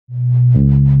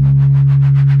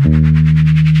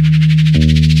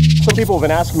people have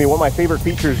been asking me what my favorite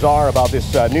features are about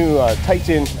this new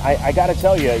Titan. I gotta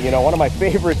tell you, one of my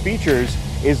favorite features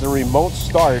is the remote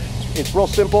start. It's real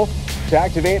simple to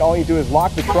activate. All you do is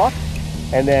lock the truck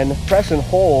and then press and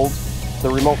hold the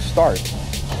remote start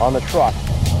on the truck,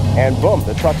 and boom,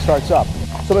 the truck starts up.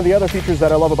 Some of the other features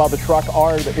that I love about the truck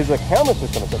is a camera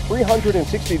system. It's a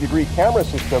 360-degree camera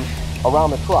system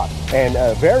around the truck, and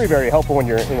very, very helpful when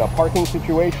you're in a parking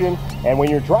situation. And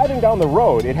when you're driving down the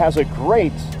road, it has a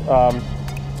great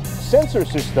sensor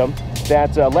system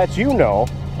that lets you know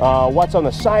what's on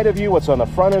the side of you, what's on the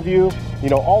front of you,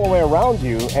 all the way around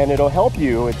you, and it'll help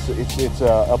you. It's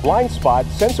a blind spot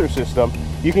sensor system.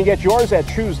 You can get yours at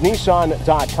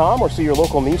choosenissan.com or see your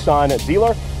local Nissan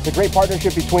dealer. It's a great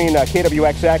partnership between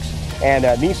KWXX and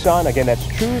Nissan. Again, that's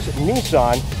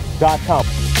choosenissan.com.